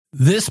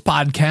This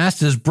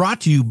podcast is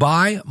brought to you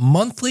by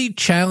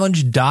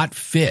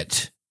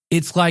monthlychallenge.fit.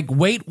 It's like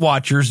Weight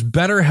Watchers,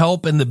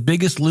 BetterHelp, and The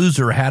Biggest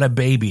Loser had a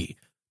baby.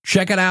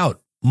 Check it out,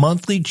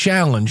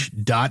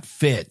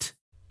 monthlychallenge.fit.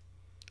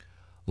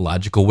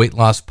 Logical Weight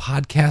Loss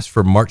Podcast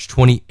for March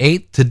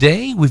 28th.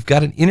 Today, we've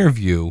got an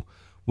interview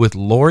with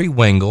Lori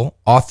Wengel,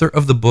 author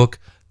of the book,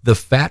 The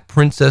Fat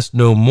Princess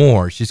No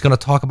More. She's going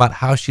to talk about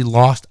how she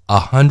lost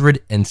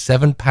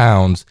 107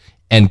 pounds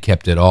and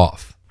kept it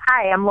off.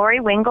 Hi, I'm Lori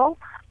Wengel,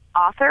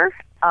 author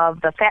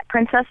of The Fat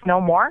Princess No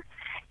More,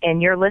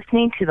 and you're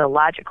listening to the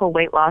Logical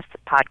Weight Loss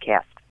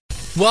Podcast.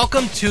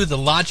 Welcome to the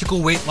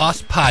Logical Weight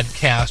Loss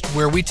Podcast,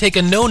 where we take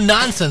a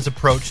no-nonsense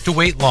approach to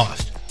weight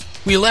loss.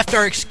 We left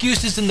our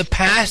excuses in the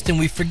past, and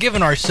we've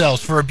forgiven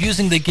ourselves for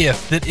abusing the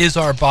gift that is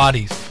our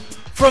bodies.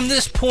 From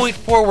this point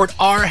forward,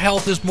 our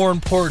health is more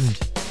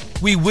important.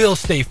 We will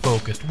stay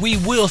focused. We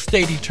will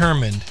stay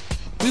determined.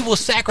 We will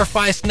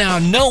sacrifice now,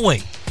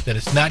 knowing that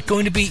it's not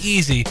going to be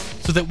easy,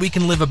 so that we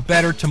can live a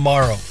better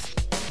tomorrow.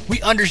 We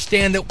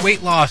understand that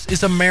weight loss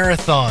is a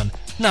marathon,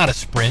 not a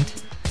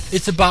sprint.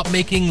 It's about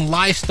making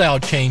lifestyle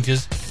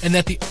changes, and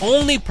that the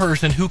only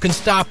person who can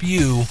stop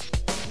you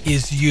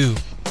is you.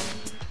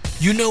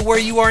 You know where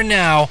you are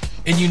now,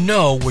 and you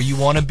know where you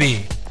want to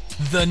be.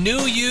 The new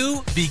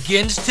you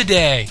begins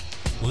today.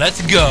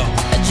 Let's go.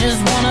 I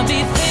just want to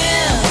be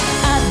thin.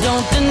 I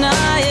don't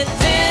deny it,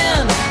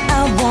 thin.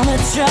 I want to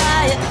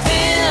try it,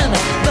 thin.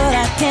 But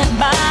I can't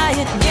buy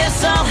it.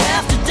 Guess I'll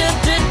have to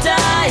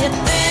diet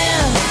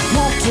thin.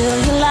 Won't tell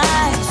you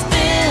lies,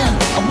 thin.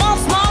 I want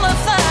smaller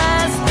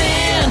thighs,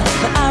 thin.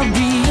 But I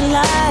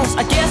realize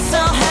I guess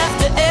I'll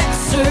have to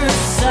exercise.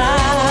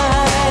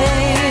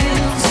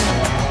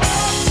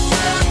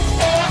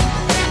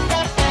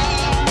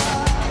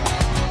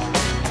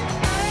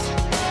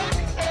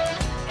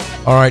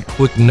 All right,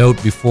 quick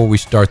note before we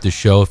start the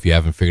show. If you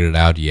haven't figured it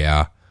out,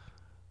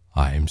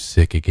 I'm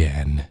sick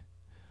again.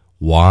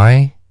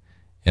 Why?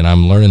 And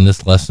I'm learning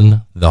this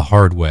lesson the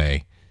hard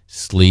way.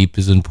 Sleep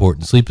is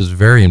important. Sleep is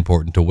very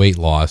important to weight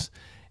loss.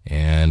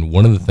 And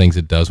one of the things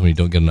it does when you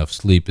don't get enough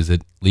sleep is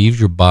it leaves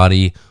your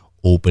body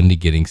open to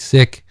getting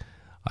sick.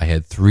 I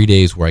had 3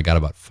 days where I got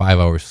about 5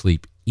 hours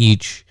sleep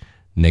each.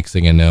 Next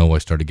thing I know, I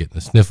started getting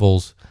the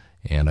sniffles,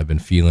 and I've been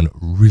feeling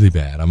really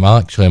bad. I'm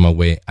actually on my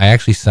way. I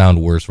actually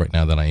sound worse right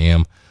now than I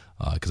am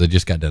because I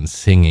just got done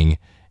singing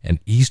an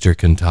Easter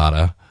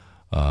cantata,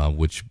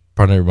 which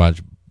pretty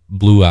much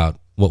blew out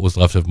what was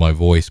left of my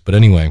voice. But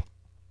anyway,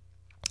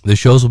 the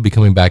shows will be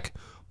coming back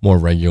more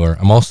regular.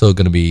 I'm also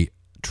going to be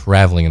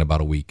traveling in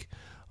about a week.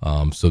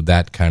 So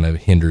that kind of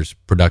hinders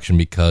production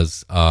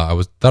because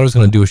thought I was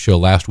going to do a show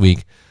last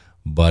week,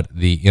 but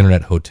the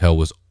internet hotel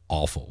was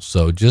awful.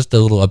 So just a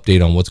little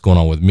update on what's going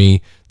on with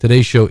me.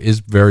 Today's show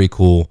is very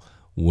cool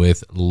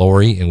with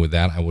Lori. And with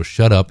that, I will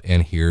shut up,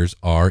 and here's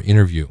our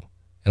interview.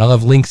 And I'll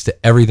have links to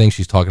everything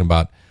she's talking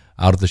about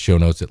out of the show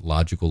notes at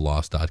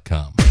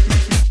logicalloss.com.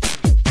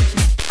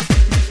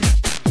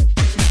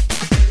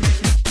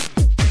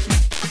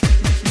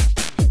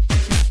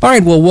 All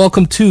right, well,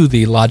 welcome to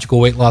the Logical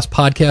Weight Loss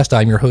Podcast.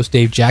 I'm your host,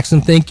 Dave Jackson.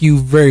 Thank you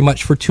very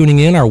much for tuning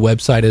in. Our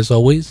website, as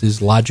always,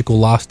 is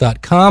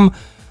logicalloss.com.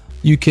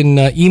 You can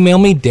email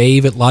me,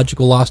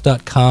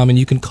 dave@logicalloss.com, and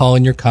you can call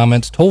in your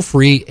comments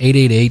toll-free,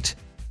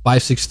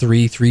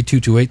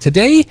 888-563-3228.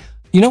 Today,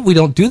 we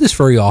don't do this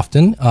very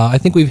often. I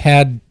think we've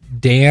had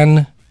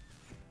Dan,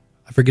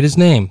 I forget his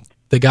name,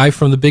 the guy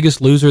from The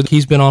Biggest Loser.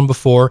 He's been on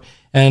before.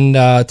 And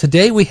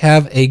today we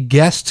have a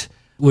guest,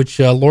 which,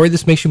 Lori,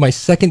 this makes you my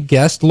second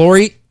guest.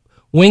 Lori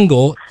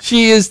Wengel.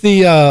 She is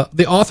the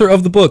author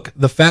of the book,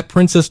 The Fat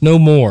Princess No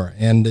More,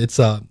 and it's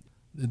we're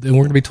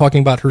going to be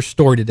talking about her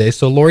story today.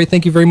 So, Lori,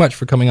 thank you very much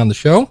for coming on the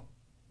show.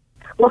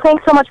 Well,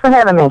 thanks so much for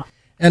having me.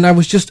 And I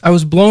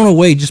was blown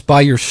away just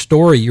by your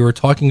story. You were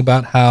talking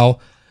about how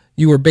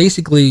you were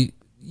basically,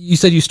 you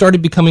said you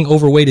started becoming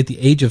overweight at the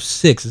age of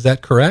 6. Is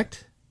that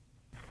correct?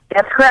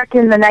 That's correct.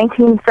 In the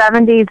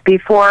 1970s,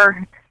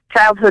 before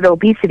childhood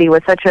obesity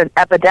was such an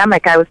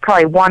epidemic, I was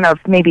probably one of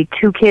maybe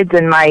 2 kids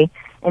in my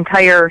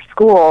entire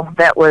school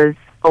that was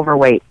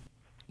overweight.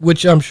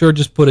 Which I'm sure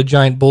just put a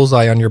giant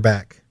bullseye on your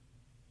back.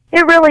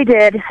 It really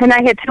did. And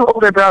I had 2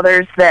 older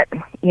brothers that,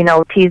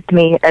 teased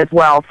me as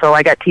well. So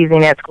I got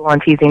teasing at school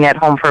and teasing at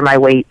home for my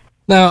weight.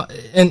 Now,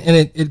 and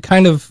it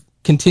kind of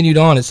continued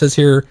on. It says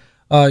here,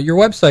 your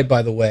website,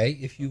 by the way,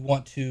 if you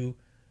want to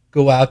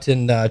go out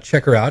and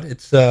check her out,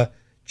 it's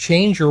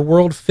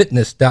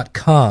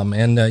changeyourworldfitness.com.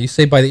 And you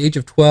say by the age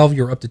of 12,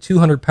 you're up to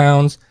 200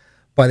 pounds.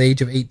 By the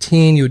age of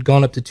 18, you had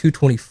gone up to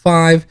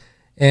 225.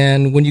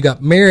 And when you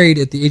got married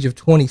at the age of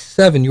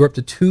 27, you were up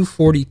to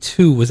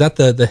 242. Was that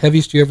the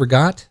heaviest you ever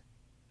got?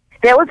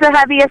 That was the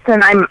heaviest,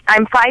 and I'm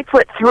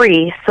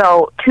 5'3",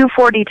 so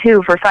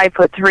 242 for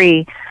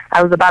 5'3".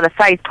 I was about a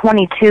size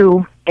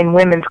 22 in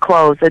women's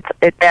clothes.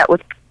 That was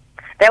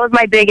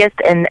my biggest,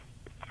 and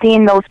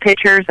seeing those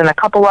pictures and a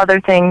couple other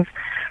things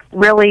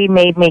really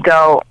made me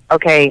go,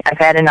 okay, I've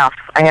had enough.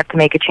 I have to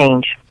make a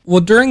change.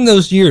 Well, during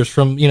those years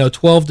from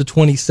 12 to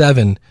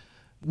 27,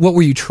 What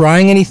were you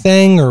trying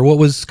anything, or what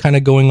was kind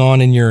of going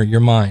on in your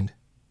mind?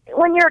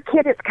 When you're a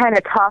kid, it's kind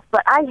of tough,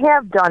 but I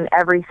have done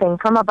everything.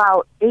 From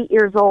about 8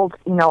 years old,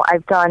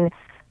 I've done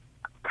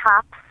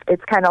TOPS.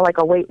 It's kind of like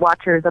a Weight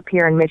Watchers up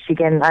here in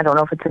Michigan. I don't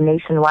know if it's a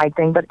nationwide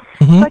thing, but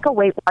it's like a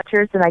Weight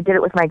Watchers, and I did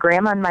it with my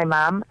grandma and my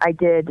mom. I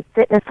did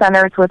fitness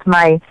centers with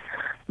my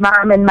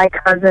mom and my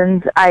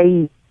cousins.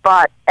 I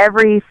bought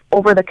every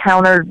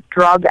over-the-counter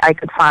drug I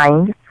could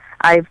find.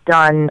 I've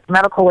done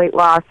medical weight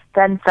loss,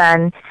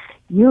 Fen,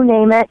 you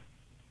name it,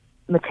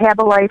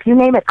 Metabolife, you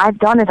name it, I've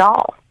done it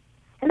all.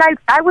 And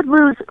I would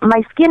lose,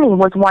 my skinny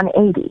was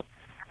 180.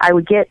 I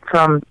would get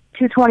from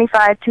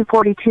 225,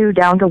 242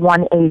 down to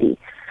 180.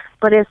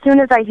 But as soon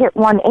as I hit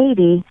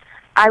 180,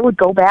 I would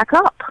go back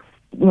up.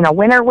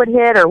 Winter would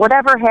hit or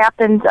whatever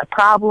happens, a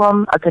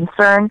problem, a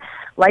concern,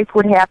 life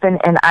would happen,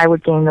 and I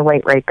would gain the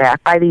weight right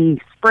back. By the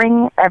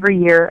spring every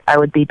year, I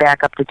would be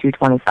back up to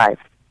 225.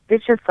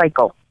 Vicious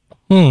cycle.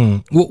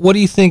 What do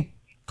you think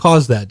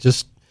caused that?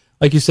 Just,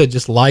 like you said,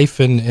 just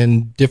life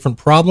and different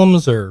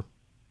problems, or?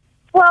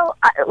 Well,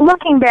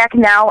 looking back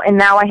now, and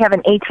now I have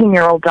an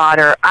 18-year-old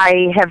daughter,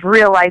 I have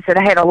realized that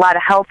I had a lot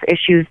of health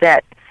issues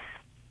that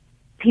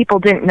people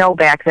didn't know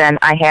back then.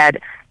 I had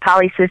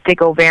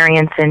polycystic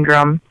ovarian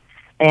syndrome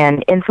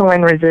and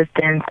insulin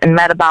resistance and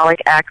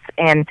metabolic X.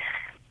 And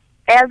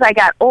as I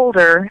got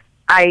older,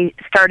 I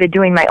started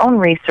doing my own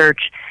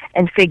research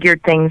and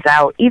figured things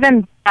out.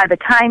 Even by the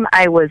time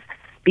I was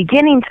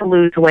beginning to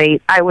lose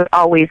weight, I would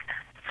always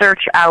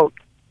search out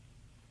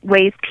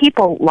ways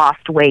people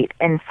lost weight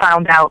and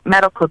found out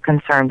medical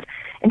concerns.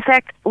 In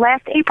fact,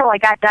 last April I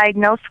got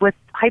diagnosed with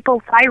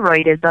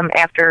hypothyroidism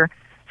after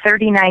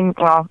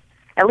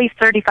at least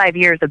 35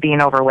 years of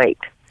being overweight.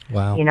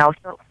 Wow.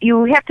 So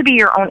you have to be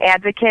your own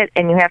advocate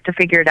and you have to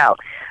figure it out.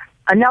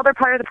 Another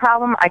part of the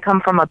problem, I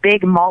come from a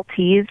big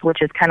Maltese,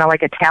 which is kind of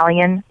like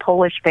Italian,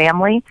 Polish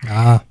family.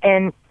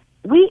 And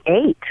we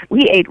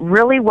ate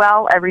really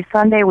well every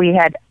Sunday. We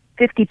had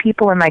 50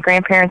 people in my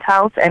grandparents'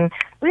 house, and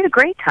we had a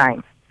great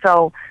time.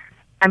 So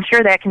I'm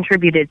sure that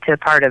contributed to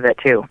part of it,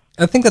 too.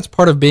 I think that's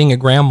part of being a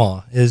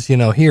grandma is,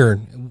 here,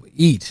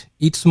 eat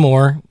some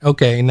more.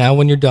 Okay, now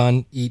when you're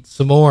done, eat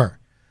some more.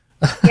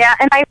 Yeah,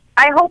 and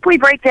I hope we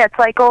break that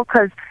cycle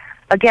because,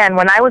 again,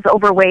 when I was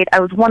overweight, I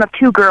was one of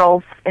two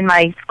girls in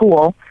my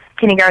school,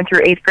 kindergarten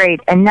through 8th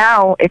grade, and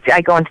now if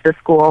I go into the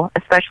school,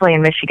 especially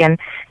in Michigan,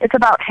 it's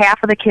about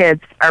half of the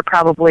kids are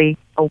probably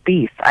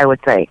obese, I would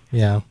say.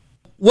 Yeah.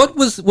 What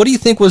do you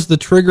think was the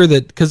trigger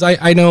that, because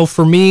I know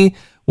for me,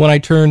 when I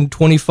turned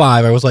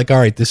 25, I was like, all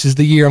right, this is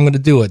the year I'm going to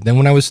do it. Then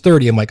when I was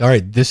 30, I'm like, all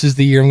right, this is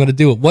the year I'm going to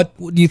do it. What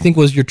do you think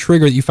was your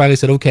trigger that you finally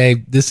said,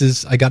 okay,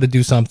 I got to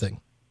do something?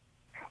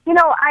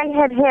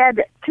 I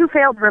had 2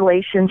 failed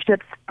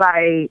relationships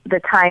by the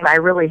time I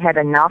really had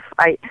enough.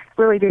 I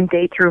really didn't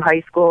date through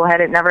high school.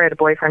 Never had a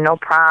boyfriend, no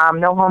prom,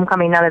 no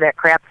homecoming, none of that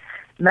crap.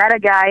 Met a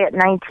guy at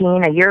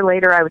 19. A year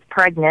later, I was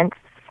pregnant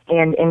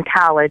and in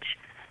college.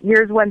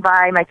 Years went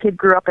by. My kid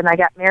grew up, and I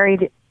got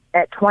married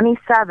at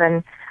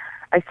 27.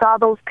 I saw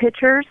those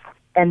pictures,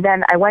 and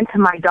then I went to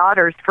my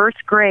daughter's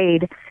first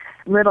grade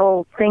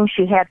little thing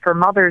she had for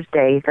Mother's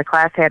Day, the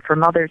class had for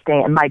Mother's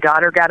Day, and my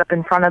daughter got up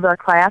in front of the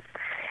class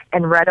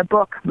and read a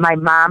book, My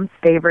Mom's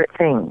Favorite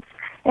Things.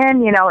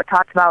 And, it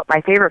talks about my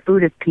favorite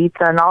food is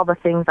pizza and all the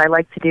things I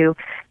like to do.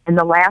 And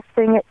the last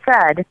thing it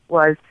said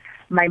was,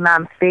 my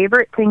mom's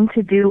favorite thing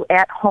to do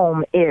at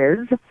home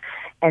is,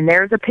 and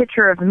there's a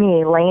picture of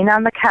me laying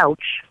on the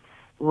couch,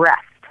 rest,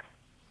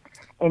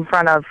 in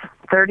front of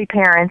 30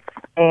 parents.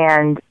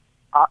 And,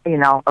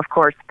 of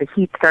course, the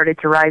heat started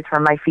to rise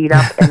from my feet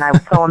up, and I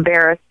was so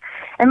embarrassed.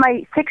 And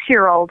my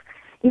 6-year-old,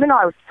 even though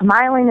I was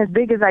smiling as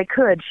big as I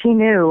could, she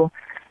knew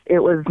it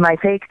was my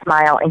fake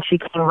smile, and she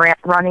came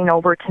running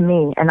over to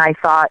me, and I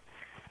thought,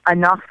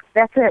 enough,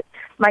 that's it.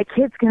 My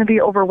kid's going to be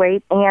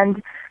overweight,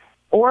 or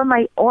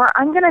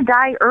I'm going to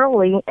die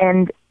early,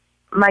 and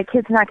my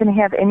kid's not going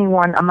to have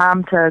a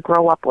mom to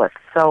grow up with.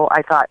 So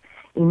I thought,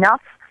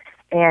 enough,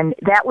 and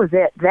that was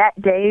it.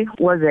 That day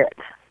was it.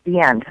 The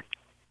end.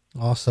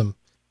 Awesome.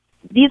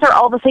 These are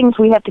all the things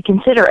we have to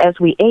consider as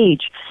we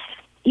age.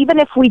 Even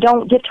if we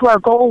don't get to our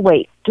goal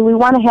weight, do we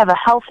want to have a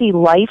healthy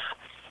life?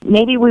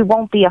 Maybe we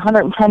won't be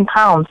 110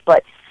 pounds,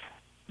 but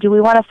do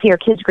we want to see our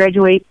kids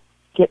graduate,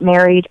 get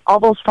married, all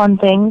those fun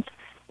things?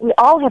 We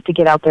all have to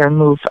get out there and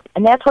move,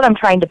 and that's what I'm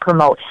trying to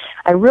promote.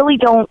 I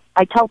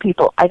tell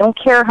people, I don't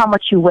care how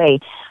much you weigh.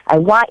 I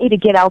want you to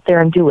get out there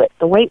and do it.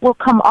 The weight will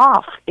come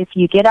off if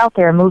you get out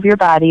there and move your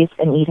bodies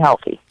and eat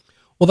healthy.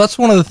 Well, that's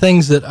one of the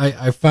things that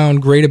I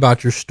found great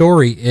about your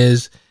story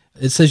is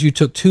it says you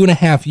took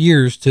 2.5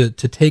 years to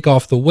take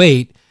off the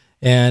weight.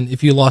 And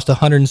if you lost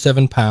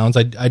 107 pounds,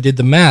 I did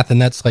the math, and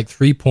that's like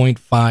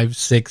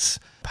 3.56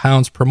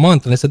 pounds per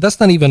month. And I said, that's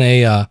not even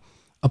a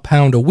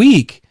pound a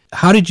week.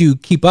 How did you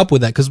keep up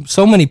with that? Because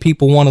so many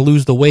people want to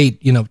lose the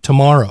weight,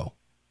 tomorrow.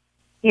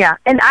 Yeah,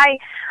 and I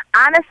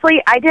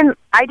didn't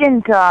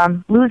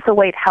lose the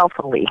weight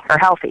healthy.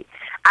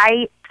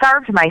 I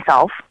starved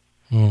myself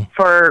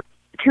for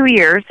 2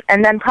 years,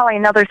 and then probably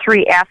another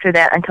 3 after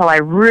that until I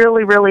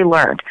really, really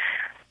learned.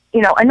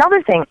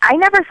 Another thing, I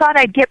never thought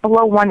I'd get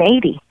below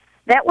 180.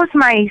 That was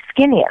my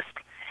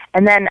skinniest.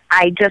 And then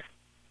I just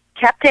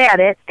kept at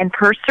it and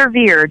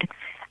persevered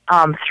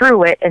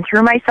through it and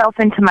threw myself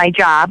into my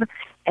job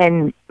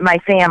and my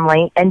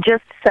family and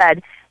just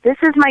said, this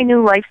is my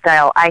new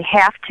lifestyle. I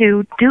have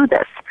to do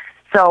this.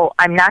 So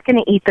I'm not going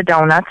to eat the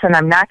donuts, and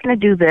I'm not going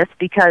to do this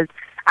because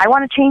I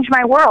want to change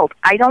my world.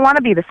 I don't want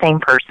to be the same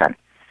person.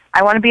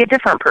 I want to be a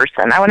different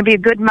person. I want to be a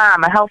good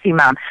mom, a healthy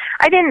mom.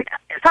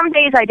 Some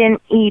days I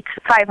didn't eat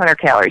 500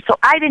 calories, so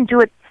I didn't do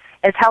it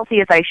as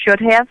healthy as I should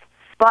have,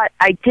 but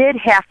I did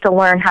have to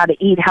learn how to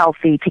eat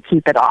healthy to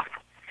keep it off.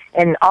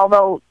 And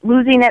although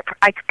losing it,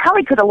 I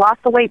probably could have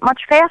lost the weight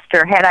much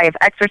faster had I have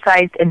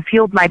exercised and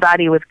fueled my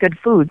body with good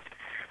foods.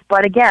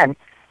 But again,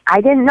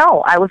 I didn't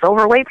know. I was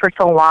overweight for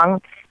so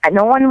long, and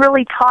no one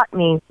really taught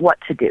me what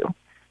to do.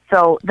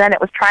 So then it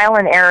was trial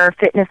and error,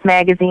 fitness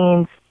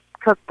magazines,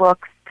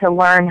 cookbooks to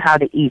learn how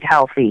to eat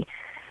healthy.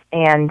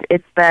 And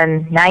it's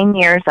been 9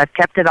 years. I've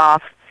kept it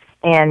off,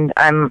 and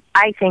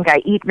I think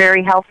I eat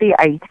very healthy.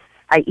 I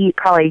eat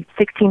probably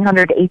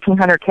 1,600 to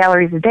 1,800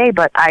 calories a day,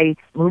 but I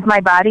move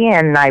my body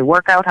and I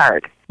work out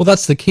hard. Well,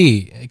 that's the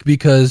key,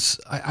 because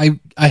I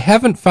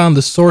haven't found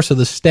the source of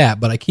the stat,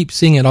 but I keep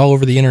seeing it all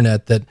over the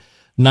internet that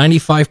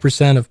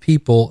 95% of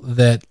people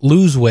that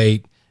lose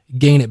weight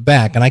gain it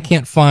back. And I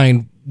can't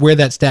find where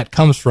that stat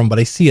comes from, but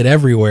I see it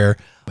everywhere.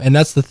 And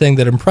that's the thing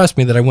that impressed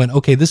me, that I went,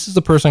 okay, this is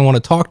the person I want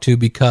to talk to,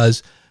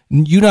 because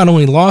you not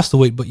only lost the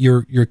weight, but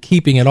you're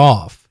keeping it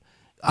off.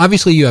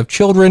 Obviously, you have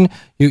children,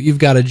 you've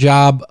got a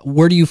job.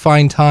 Where do you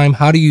find time?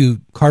 How do you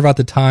carve out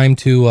the time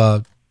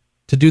to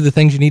do the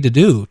things you need to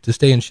do to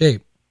stay in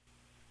shape?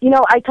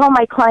 I tell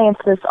my clients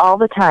this all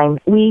the time.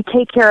 We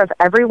take care of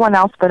everyone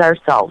else but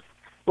ourselves.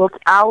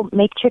 I'll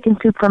make chicken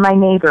soup for my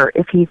neighbor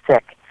if he's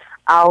sick.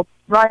 I'll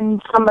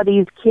run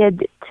somebody's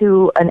kid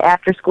to an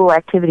after-school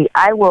activity.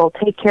 I will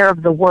take care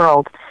of the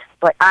world,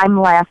 but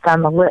I'm last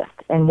on the list.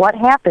 And what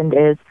happened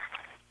is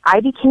I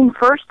became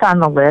first on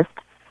the list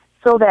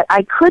so that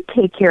I could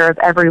take care of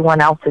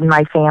everyone else in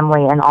my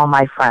family and all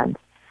my friends.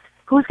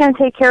 Who's going to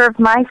take care of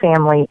my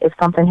family if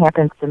something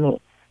happens to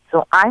me?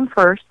 So I'm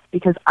first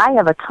because I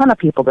have a ton of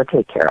people to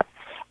take care of.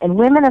 And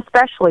women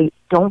especially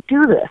don't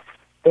do this.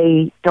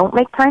 They don't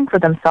make time for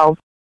themselves.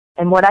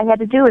 And what I had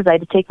to do is I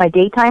had to take my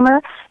day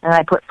timer, and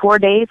I put 4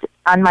 days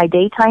on my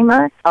day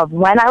timer of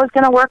when I was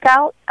going to work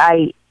out.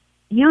 I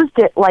used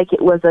it like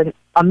it was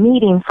a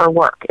meeting for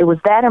work. It was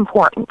that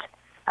important.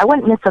 I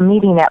wouldn't miss a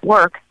meeting at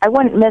work. I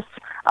wouldn't miss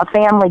a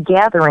family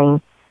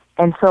gathering.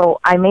 And so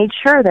I made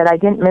sure that I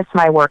didn't miss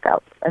my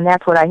workouts. And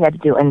that's what I had to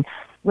do. And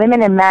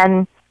women and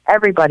men,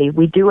 everybody,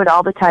 we do it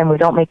all the time. We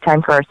don't make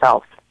time for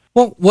ourselves.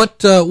 Well,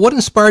 what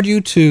inspired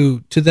you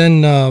to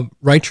then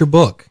write your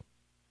book?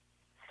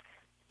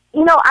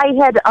 I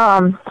had,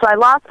 so I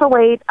lost the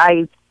weight.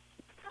 I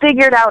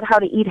figured out how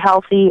to eat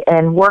healthy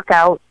and work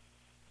out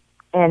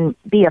and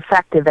be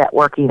effective at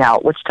working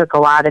out, which took a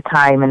lot of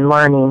time and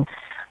learning.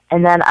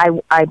 And then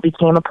I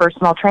became a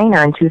personal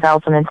trainer in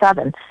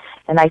 2007.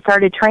 And I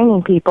started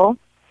training people.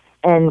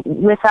 And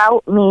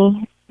without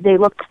me, they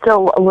looked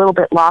still a little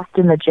bit lost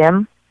in the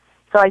gym.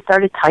 So I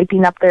started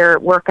typing up their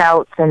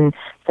workouts and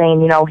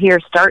saying, here,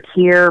 start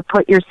here,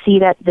 put your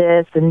seat at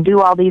this, and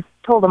do all these,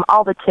 told them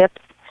all the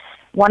tips.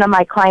 One of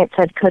my clients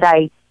said, could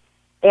I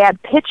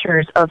add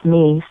pictures of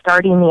me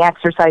starting the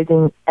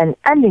exercising and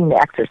ending the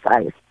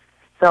exercise?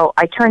 So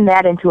I turned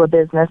that into a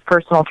business,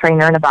 Personal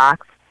Trainer in a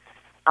Box,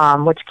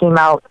 which came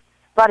out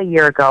about a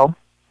year ago.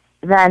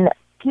 Then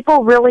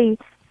people really,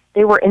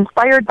 they were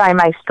inspired by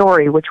my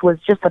story, which was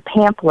just a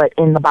pamphlet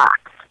in the box.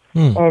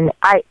 And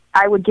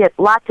I would get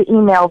lots of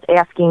emails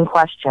asking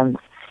questions.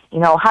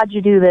 How'd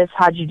you do this?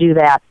 How'd you do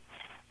that?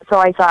 So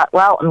I thought,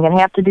 well, I'm going to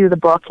have to do the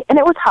book. And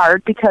it was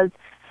hard because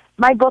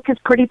my book is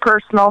pretty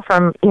personal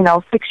from,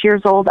 6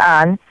 years old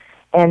on.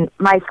 And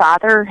my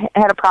father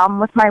had a problem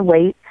with my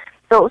weight.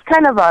 So it was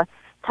kind of a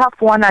tough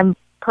one. I'm a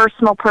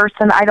personal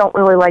person. I don't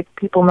really like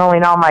people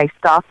knowing all my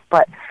stuff.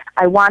 But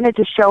I wanted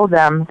to show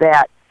them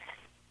that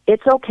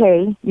it's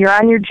okay. You're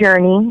on your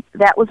journey.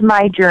 That was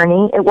my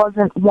journey. It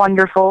wasn't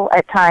wonderful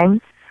at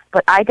times,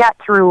 but I got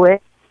through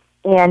it.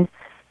 And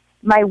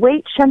my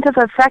weight shouldn't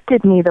have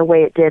affected me the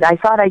way it did. I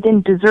thought I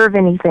didn't deserve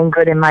anything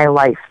good in my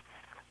life.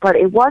 But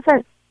it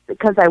wasn't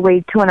because I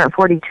weighed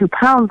 242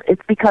 pounds.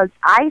 It's because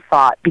I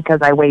thought because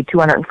I weighed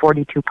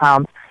 242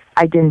 pounds,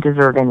 I didn't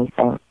deserve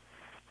anything.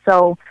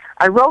 So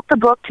I wrote the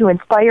book to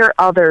inspire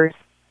others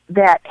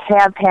that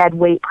have had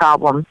weight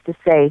problems to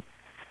say,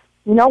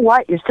 you know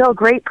what, you're still a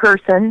great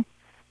person.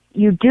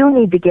 You do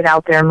need to get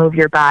out there and move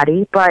your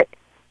body, but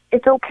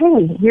it's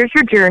okay. Here's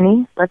your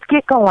journey. Let's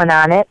get going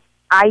on it.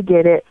 I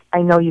did it.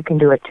 I know you can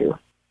do it too.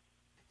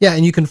 Yeah,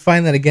 and you can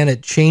find that again at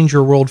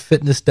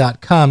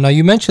changeyourworldfitness.com. Now,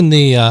 you mentioned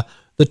the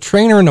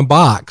trainer in a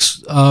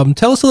box.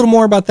 Tell us a little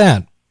more about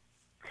that.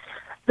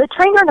 The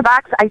trainer in a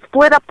box, I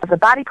split up the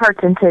body parts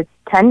into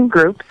 10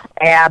 groups,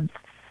 abs,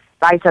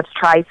 biceps,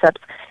 triceps.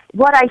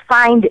 What I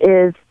find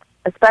is,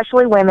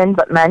 especially women,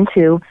 but men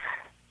too,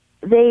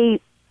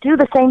 they do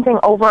the same thing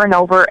over and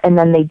over, and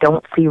then they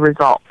don't see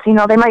results. You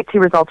know, they might see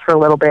results for a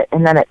little bit,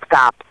 and then it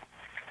stops.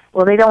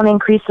 Well, they don't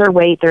increase their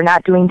weight. They're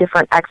not doing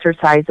different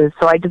exercises.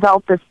 So I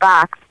developed this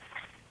box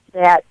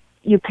that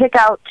you pick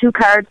out 2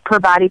 cards per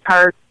body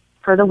part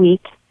for the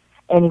week,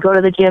 and you go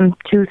to the gym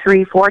 2,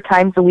 3, 4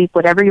 times a week,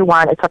 whatever you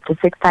want. It's up to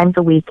 6 times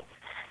a week.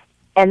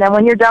 And then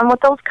when you're done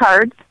with those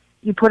cards,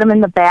 you put them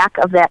in the back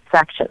of that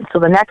section. So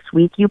the next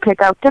week, you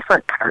pick out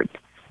different cards.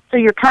 So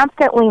you're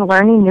constantly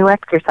learning new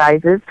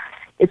exercises.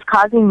 It's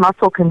causing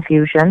muscle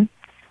confusion.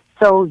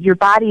 So your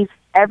body's,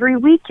 every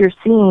week you're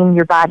seeing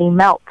your body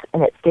melt,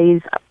 and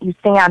you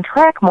stay on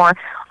track more.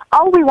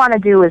 All we want to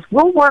do is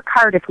we'll work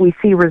hard if we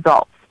see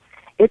results.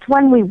 It's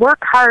when we work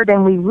hard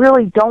and we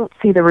really don't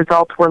see the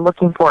results we're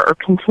looking for, or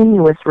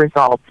continuous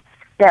results,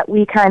 that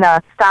we kind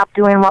of stop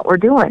doing what we're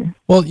doing.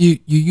 Well, you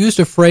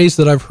used a phrase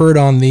that I've heard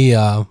on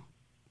the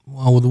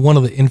one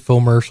of the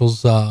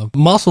infomercials,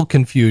 muscle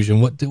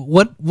confusion.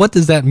 What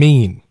does that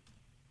mean?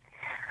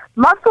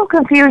 Muscle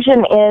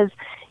confusion is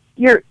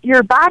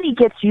your body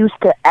gets used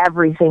to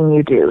everything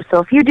you do. So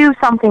if you do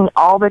something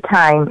all the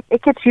time,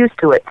 it gets used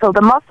to it. So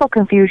the muscle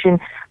confusion,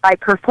 by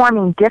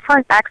performing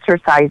different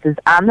exercises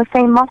on the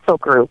same muscle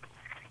group,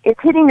 it's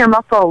hitting your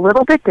muscle a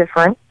little bit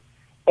different,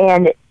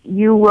 and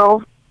you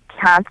will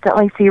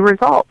constantly see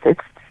results.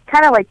 It's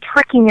kind of like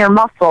tricking your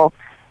muscle.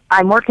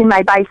 I'm working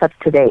my biceps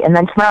today, and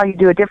then tomorrow you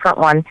do a different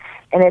one,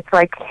 and it's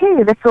like,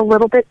 hey, that's a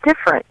little bit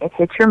different. It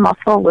hits your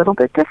muscle a little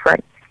bit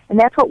different. And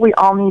that's what we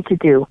all need to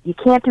do. You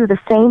can't do the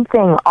same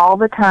thing all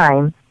the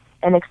time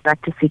and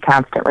expect to see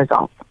constant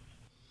results.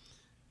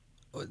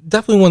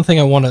 Definitely one thing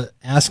I want to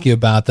ask you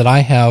about that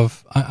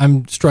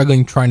I'm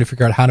struggling trying to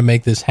figure out how to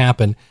make this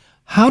happen.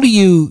 How do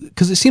you,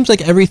 because it seems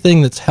like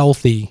everything that's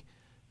healthy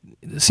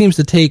seems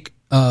to take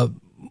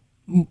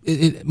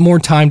more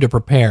time to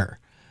prepare.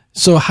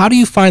 So how do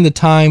you find the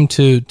time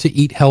to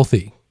eat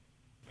healthy?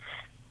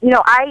 You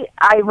know, I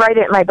write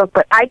it in my book,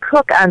 but I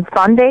cook on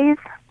Sundays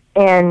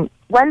and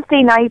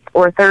Wednesday nights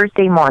or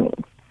Thursday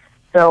mornings.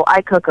 So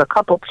I cook a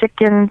couple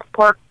chickens,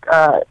 pork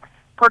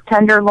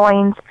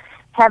tenderloins,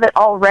 have it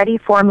all ready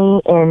for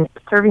me in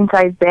serving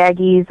size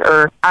baggies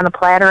or on a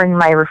platter in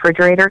my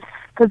refrigerator.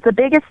 Because the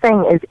biggest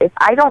thing is if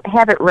I don't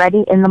have it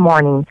ready in the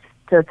morning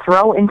to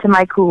throw into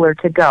my cooler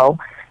to go,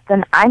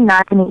 then I'm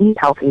not going to eat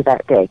healthy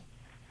that day.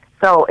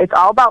 So it's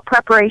all about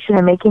preparation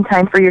and making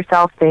time for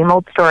yourself. Same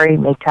old story,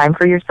 make time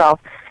for yourself.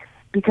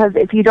 Because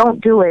if you don't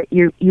do it,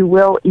 you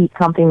will eat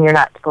something you're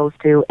not supposed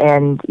to,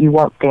 and you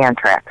won't stay on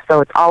track.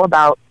 So it's all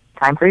about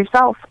time for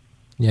yourself.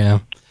 Yeah.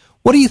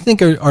 What do you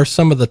think are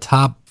some of the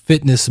top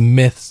fitness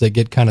myths that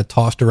get kind of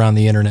tossed around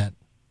the internet?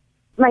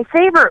 My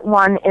favorite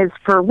one is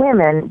for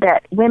women,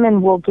 that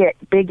women will get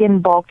big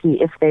and bulky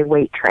if they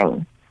weight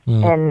train.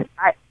 And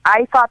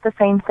I thought the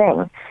same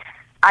thing.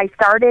 I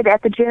started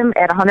at the gym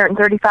at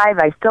 135.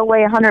 I still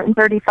weigh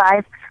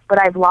 135,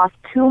 but I've lost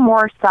 2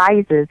 more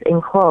sizes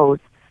in clothes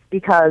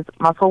because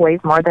muscle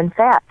weighs more than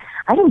fat.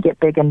 I didn't get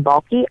big and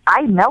bulky.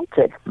 I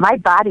melted. My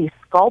body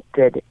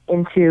sculpted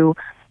into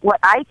what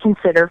I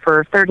consider,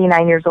 for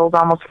 39 years old,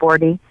 almost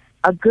 40,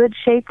 a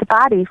good-shaped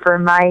body for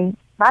my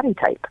body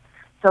type.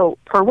 So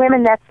for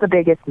women, that's the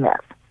biggest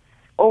myth.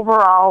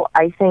 Overall,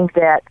 I think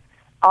that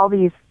all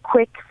these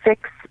quick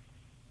fix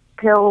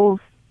pills,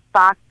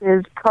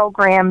 boxes,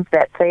 programs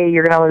that say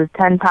you're going to lose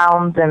 10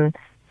 pounds in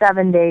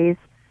 7 days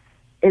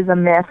is a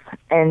myth,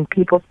 and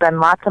people spend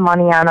lots of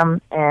money on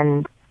them,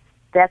 and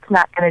that's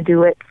not going to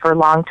do it for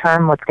long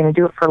term. What's going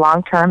to do it for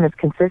long term is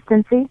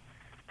consistency.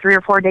 3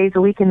 or 4 days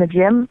a week in the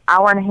gym,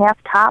 hour and a half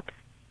tops,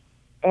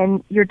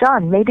 and you're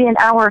done. Maybe an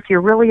hour if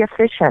you're really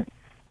efficient.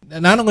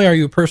 Not only are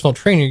you a personal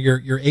trainer,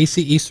 you're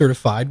ACE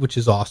certified, which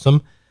is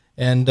awesome.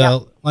 And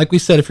like we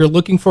said, if you're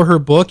looking for her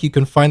book, you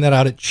can find that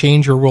out at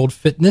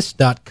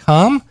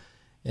changeyourworldfitness.com.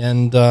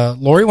 And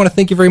Lori, I want to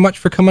thank you very much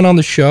for coming on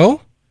the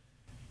show.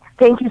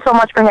 Thank you so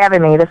much for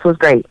having me. This was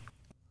great.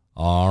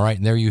 All right,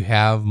 and there you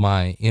have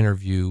my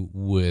interview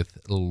with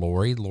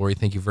Lori. Lori,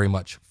 thank you very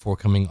much for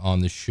coming on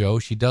the show.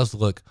 She does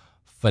look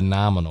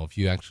phenomenal. If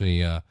you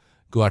actually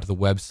go out to the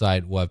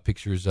website, we'll have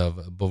pictures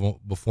of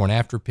before and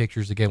after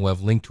pictures. Again, we'll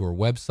have a link to her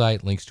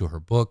website, links to her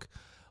book,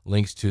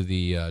 links to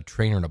the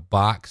trainer in a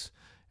box,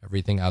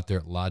 everything out there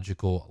at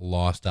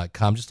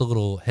logicalloss.com. Just a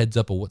little heads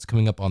up of what's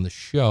coming up on the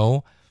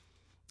show.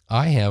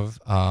 I have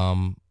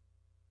on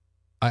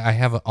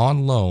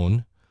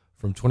loan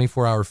from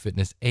 24 Hour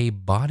Fitness a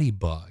body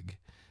bug,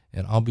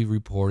 and I'll be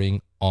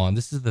reporting on,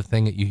 this is the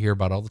thing that you hear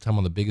about all the time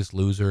on The Biggest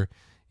Loser.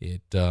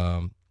 It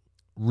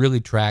really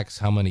tracks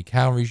how many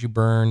calories you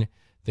burn,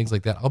 things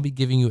like that. I'll be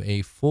giving you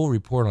a full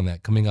report on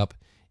that coming up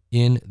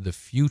in the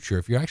future.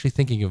 If you're actually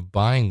thinking of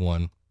buying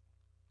one,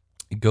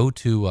 go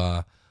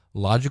to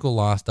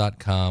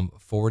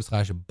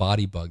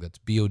logicalloss.com/bodybug. That's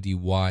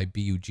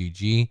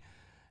BODYBUGG.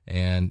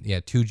 And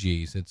yeah, 2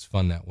 G's. It's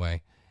fun that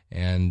way.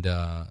 And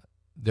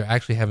they're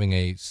actually having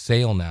a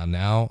sale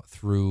now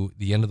through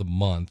the end of the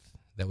month.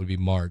 That would be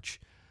March,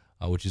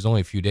 which is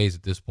only a few days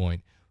at this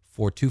point,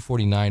 for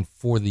 $249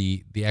 for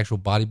the actual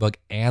body bug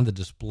and the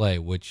display,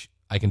 which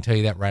I can tell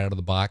you that right out of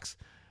the box.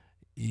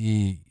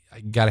 I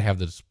got to have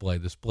the display.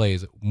 The display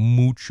is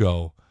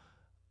mucho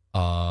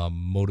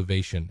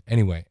motivation.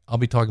 Anyway, I'll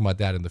be talking about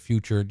that in the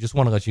future. Just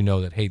want to let you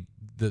know that, hey,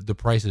 the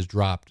price has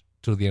dropped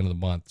till the end of the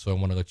month. So I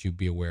want to let you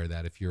be aware of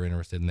that if you're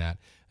interested in that.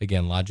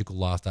 Again,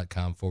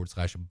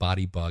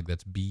 logicalloss.com/bodybug.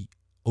 That's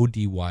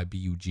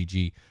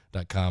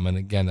BODYBUGG.com. And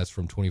again, that's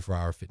from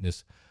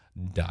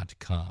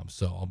 24hourfitness.com.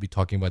 So I'll be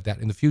talking about that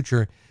in the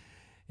future.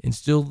 And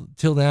still,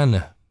 till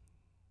then,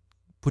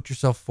 put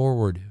yourself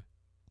forward.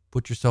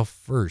 Put yourself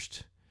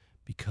first,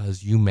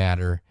 because you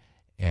matter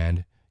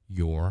and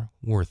you're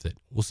worth it.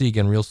 We'll see you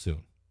again real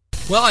soon.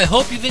 Well, I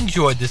hope you've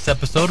enjoyed this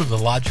episode of the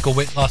Logical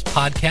Weight Loss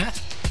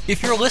Podcast.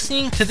 If you're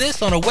listening to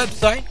this on a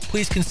website,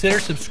 please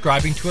consider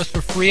subscribing to us for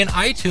free in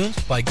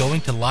iTunes by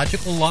going to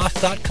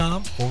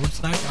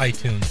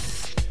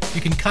logicalloss.com/iTunes.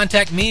 You can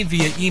contact me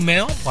via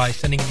email by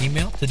sending an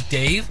email to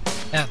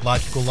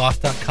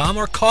dave@logicalloss.com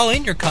or call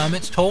in your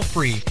comments toll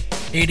free,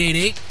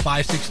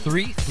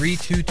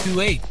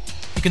 888-563-3228.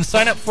 You can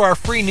sign up for our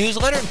free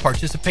newsletter and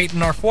participate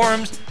in our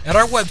forums at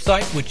our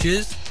website, which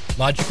is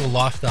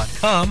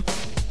logicalloss.com.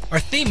 Our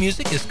theme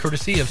music is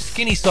courtesy of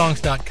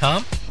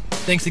skinnysongs.com.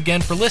 Thanks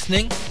again for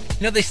listening.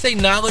 You know, they say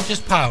knowledge is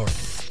power.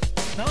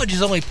 Knowledge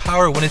is only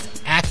power when it's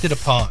acted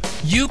upon.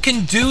 You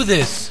can do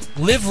this.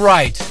 Live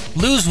right.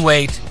 Lose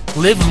weight.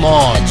 Live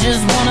long. I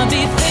just wanna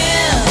be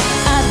thin.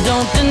 I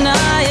don't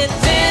deny it.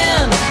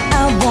 Thin.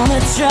 I wanna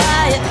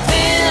try it.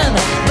 Thin.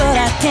 But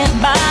I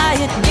can't buy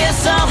it.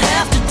 Guess I'll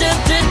have to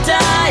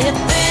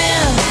diet.